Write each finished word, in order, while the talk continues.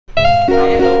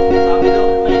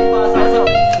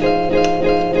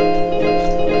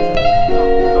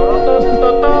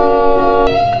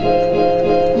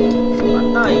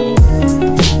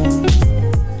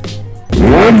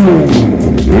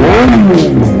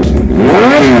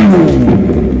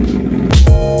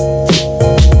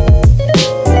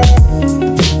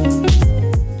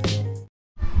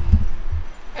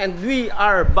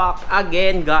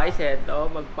again guys. Eto,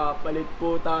 magpapalit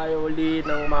po tayo uli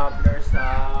ng muffler sa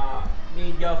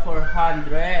Media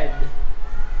 400.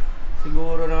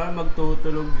 Siguro naman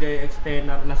magtutulog kay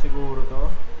extender na siguro to.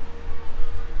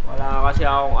 Wala kasi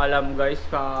akong alam guys,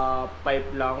 sa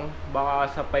pipe lang.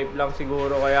 Baka sa pipe lang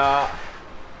siguro kaya...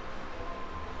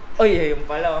 Uy, ayun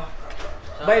pala.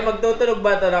 Bay, magtutulog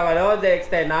ba ito ng ano, the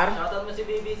extender? Shoutout mo si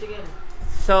Baby Isikel.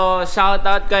 So,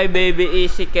 shoutout kay Baby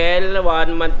Isikel.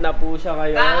 1 month na po siya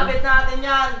ngayon. Kakabit natin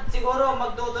yan. Siguro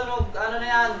magtutunog, ano na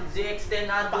yan,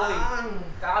 ZX10 Boy.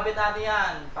 Kakabit natin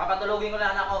yan. Papatulogin ko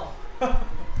lang ako.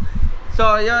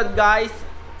 So, yun guys.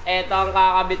 Eto ang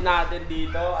kakabit natin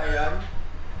dito. Ayan.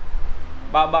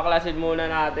 Babaklasin muna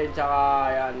natin.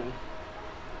 Tsaka, ayan.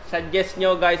 Suggest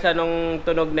nyo guys anong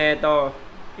tunog neto.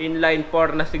 Inline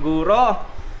 4 na siguro.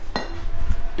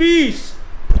 Peace!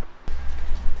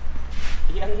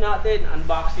 Yan natin.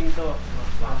 Unboxing to.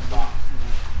 Unboxing.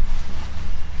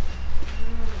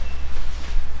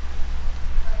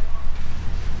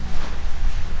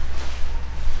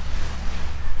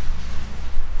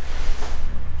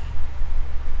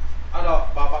 Ano?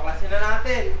 Babaklasin na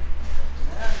natin.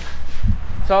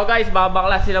 So guys,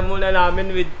 babaklasin na muna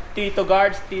namin with Tito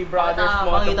Guards, T-Brothers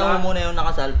Motovlog. Pakita mo muna yung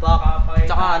nakasalpak.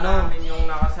 Tsaka ano? Namin yung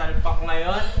nakasalpak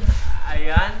ngayon.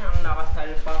 Ayan, ang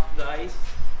nakasalpak guys.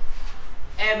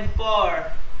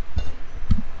 M4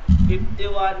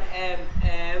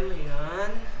 51mm.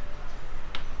 Yan.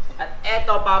 At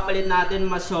eto, papalit natin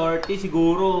mas shorty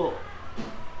siguro.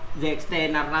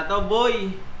 ZX10 na to,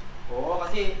 boy. Oo,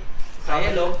 kasi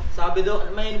sabi do,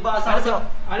 may nabasa ako.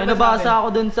 May nabasa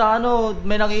ako dun sa ano,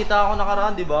 may nakita ako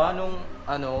nakaraan, di ba? Nung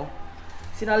ano,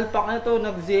 sinalpak na to,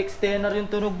 nag ZX10 yung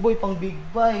tunog, boy, pang big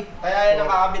bike. Kaya yan ang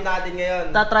kakabit natin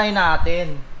ngayon. Tatry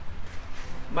natin.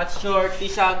 Mas shorty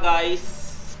siya, guys.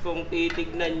 Kung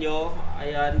titignan nyo,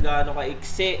 ayan gaano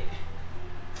kaiksi.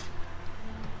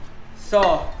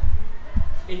 So,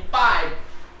 in 5,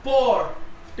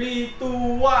 4, 3,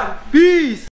 2, 1,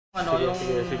 peace! Ano sige, yung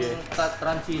sige.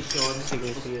 transition,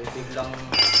 Sige. biglang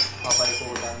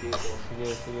papaikutan dito.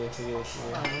 Sige.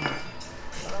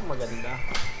 Parang maganda.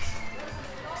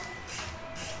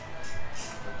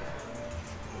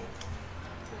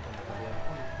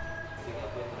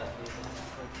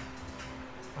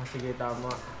 Sige, tama.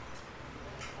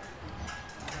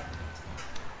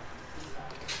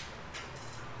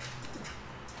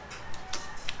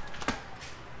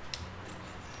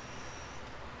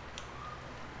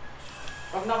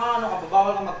 Pag naka-ano ka,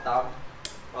 bawal ka mag-tag.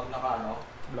 Pag naka-ano?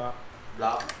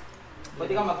 Black.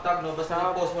 Pwede ka mag-tag, no?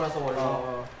 Basta post mo na sa wall mo.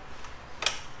 Oo.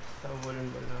 Sa wall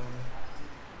mo lang.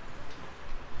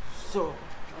 So,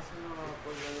 kasi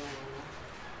nakapag na yung ano.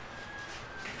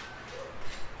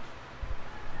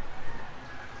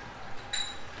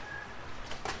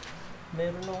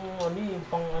 Meron akong ano yung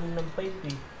pang ano ng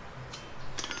pipe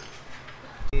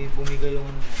eh. Bumigay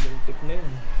yung tip na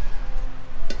yun.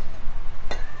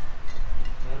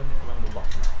 meron mo lang lubak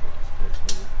na.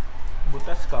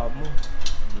 Butas ka mo.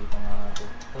 Hindi pa nga ito.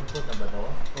 Pudpud na ba ito?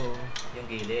 Oo. Yung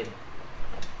gilid.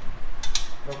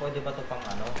 Pero pwede ba ito pang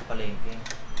ano? Palengke?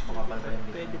 Makapal pa yung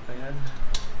Pwede pa yan.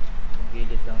 Yung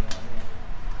gilid lang yung ano yan.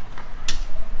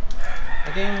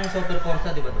 Ito yung super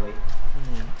forza, di ba ito eh?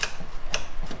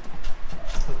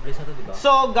 Surprise na ito, di ba?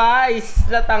 So guys,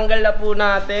 natanggal na po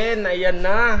natin. Ayan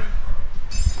na.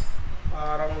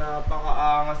 Parang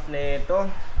napakaangas na ito.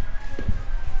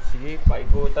 Sige,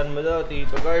 paikutan mo daw,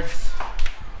 Tito Guards.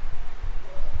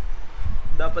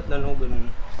 Dapat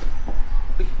nanugan.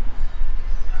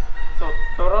 Tot!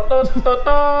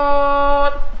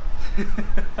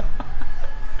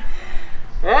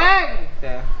 Hey!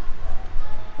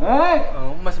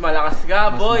 Oh, mas malakas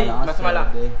ka, boy. Mas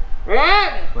malakas.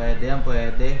 Pwede yan,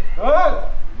 pwede.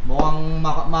 Mukhang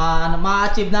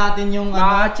ma-achieve natin yung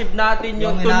Ma-achieve natin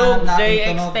yung tunog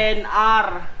ZX10R.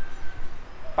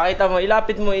 Pakita mo,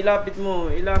 ilapit mo.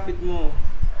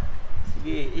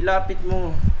 Sige, ilapit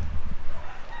mo.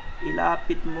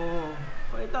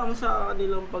 Pakita mo sa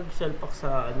kanilang pagsalpak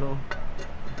sa ano.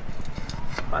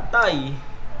 Patay.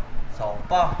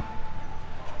 Sopa.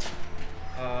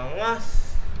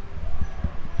 Angas.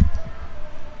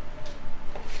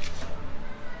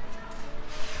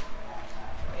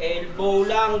 Elbow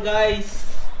lang guys.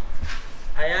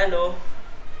 Ayan oh.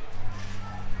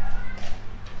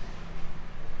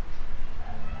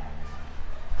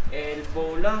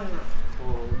 Elbow lang.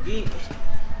 Pogi.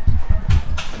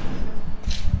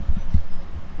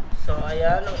 So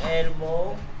ayan ang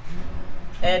elbow.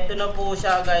 Eto na po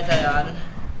siya guys, ayan.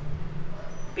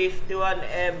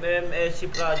 51mm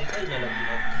SC project. Ay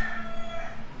nalaglag.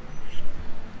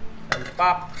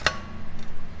 Salpak.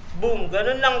 Boom!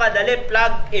 Ganun lang kadali.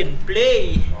 Plug and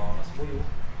play. Mas boy oh.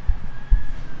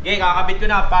 Okay, kakabit ko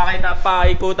na.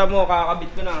 Paikutan mo,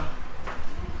 kakabit ko na.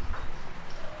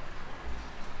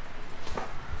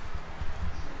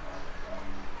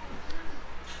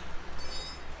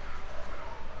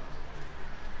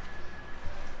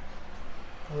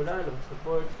 Wala lang,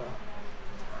 suporta.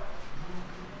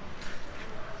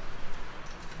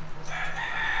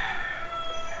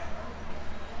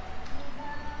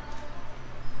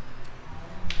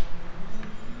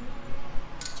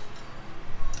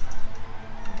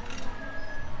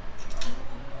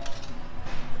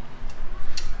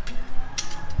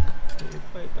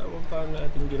 Ipakita mo paano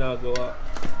natin ginagawa.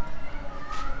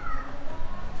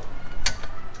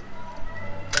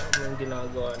 Paano yung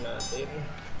ginagawa natin.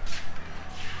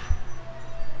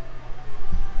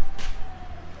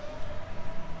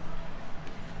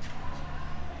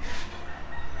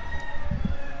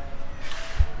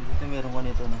 Dito meron ka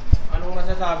nito na. Anong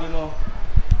masasabi mo?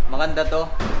 Maganda to.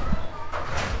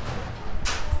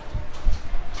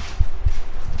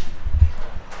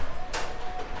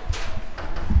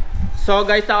 So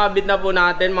guys, nakabit na po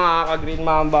natin mga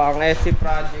ka-Greenmamba ang SC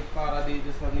project para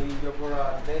dito sa Ninja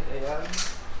 400. Ayan.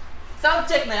 Sound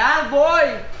check na yan,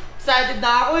 boy! Excited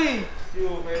na ako eh!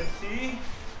 You can see.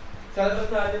 Sa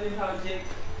labas natin yung sound check.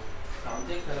 Sound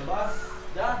check sa labas.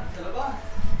 Diyan, sa labas.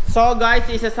 So guys,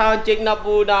 isa sound check na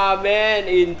po namin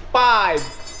in 5,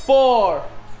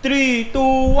 4, 3,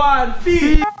 2, 1,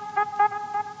 peace!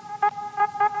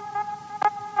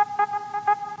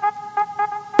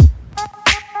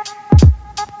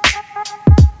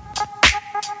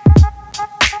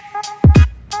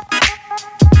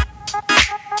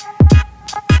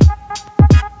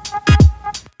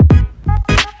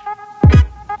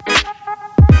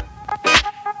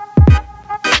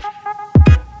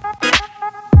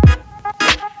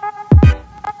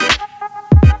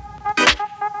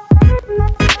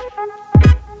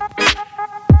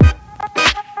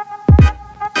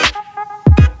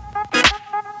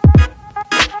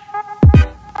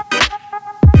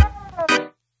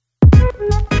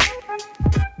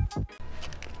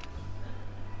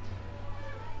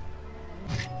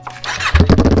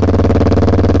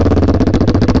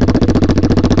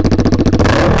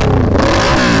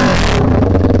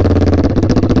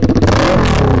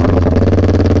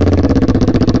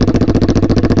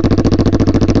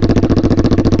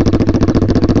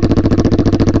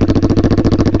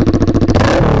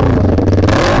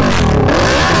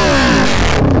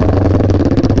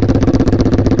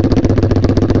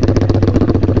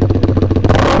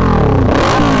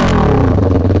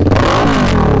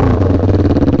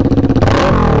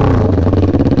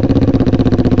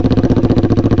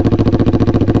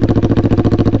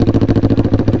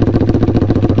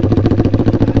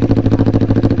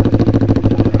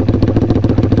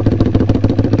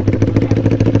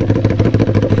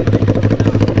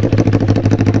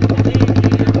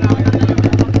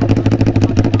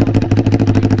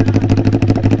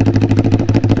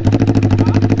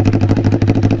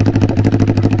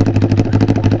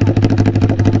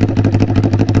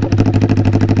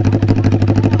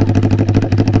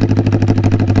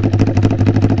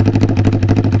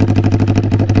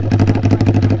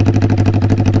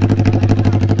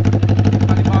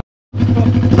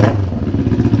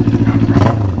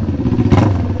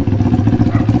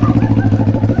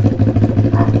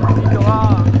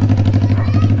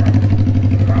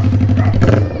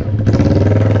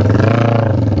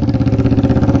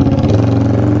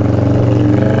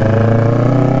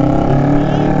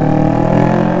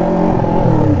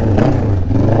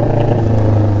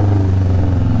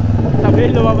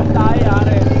 lumabas tayo,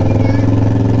 are.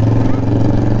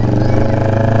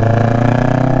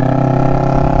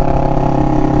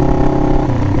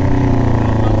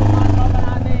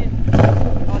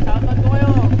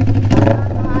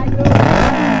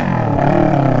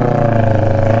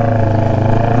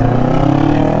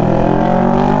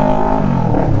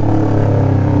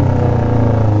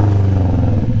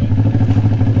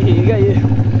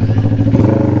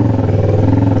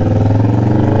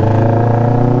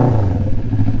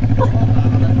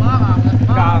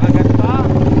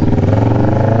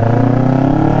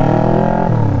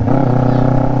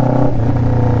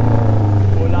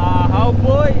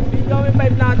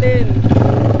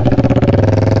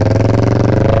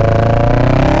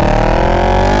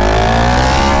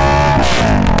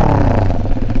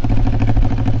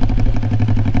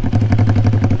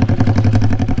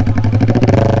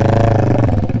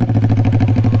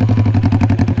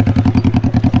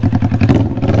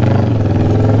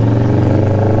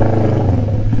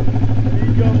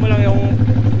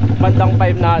 Bandang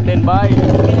 5 natin, bye.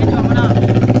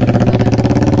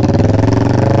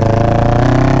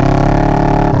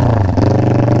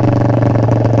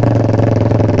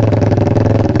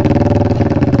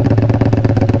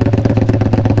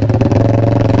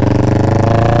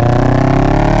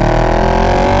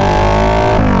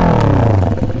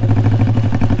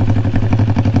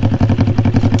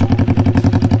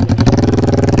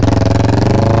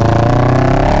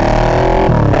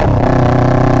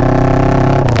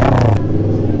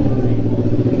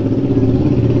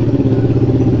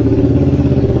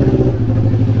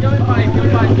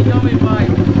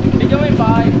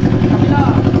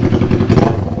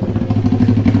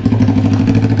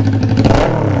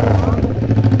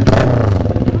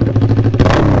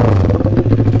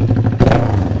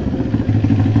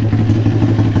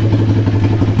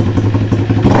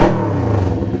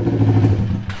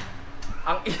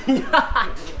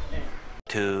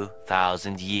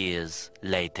 2,000 years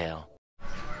later.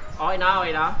 Okay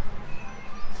na.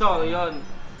 So, yun.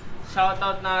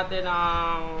 Shoutout natin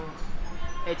ang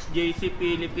HJC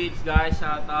Philippines, guys.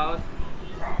 Shoutout.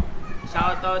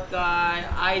 Shoutout kay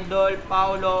Idol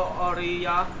Paulo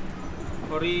Oria.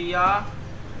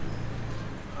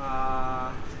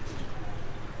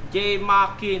 J.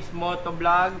 Makins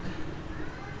Motovlog.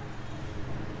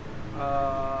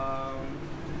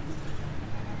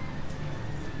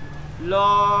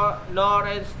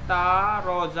 Lawrence Ta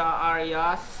Rosa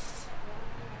Arias.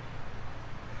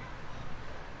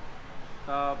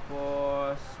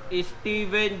 Tapos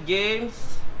Steven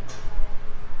James,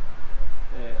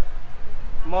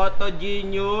 Moto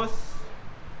Genius,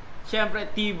 syempre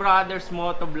T Brothers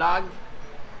Motovlog,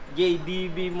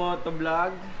 JDB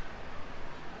Motovlog.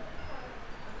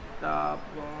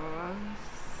 Tapos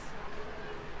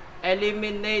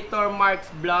Eliminator Marks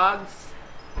Vlogs,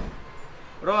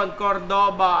 Ron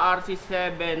Cordoba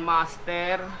RC7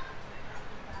 Master,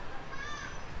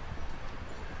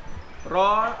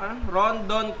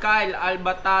 Rondon Kyle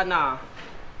Albatana.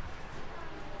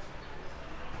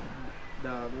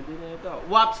 Dami din na ito.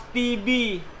 Waps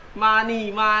TV Money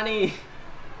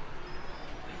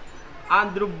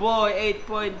Andrew Boy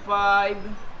 8.5,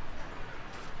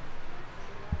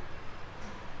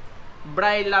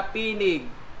 Bray Lapinig.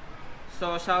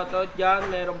 So shoutout dyan.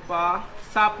 Meron pa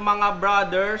Sap mga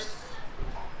brothers.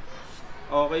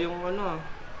 Okay yung ano.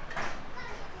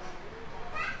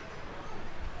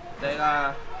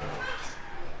 Teka.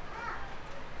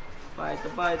 Ito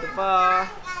pa.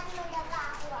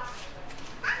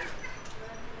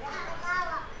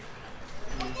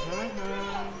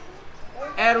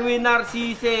 Erwin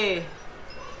Narcisse.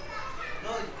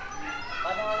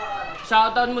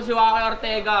 Shoutout mo si Waki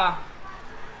Ortega.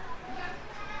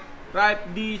 Ripe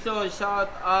Diso,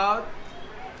 shoutout.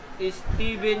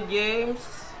 Steven James.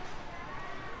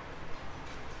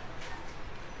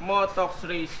 Motox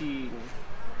Racing.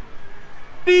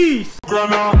 Peace!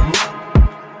 Grana,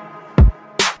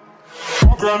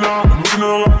 looking at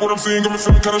a lot what I'm seeing, got me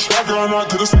feeling kinda shotgun. I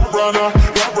could've stopped runner,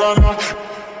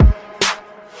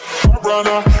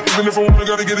 even if I wanna,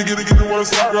 gotta get it, wanna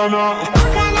stop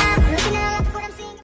runner.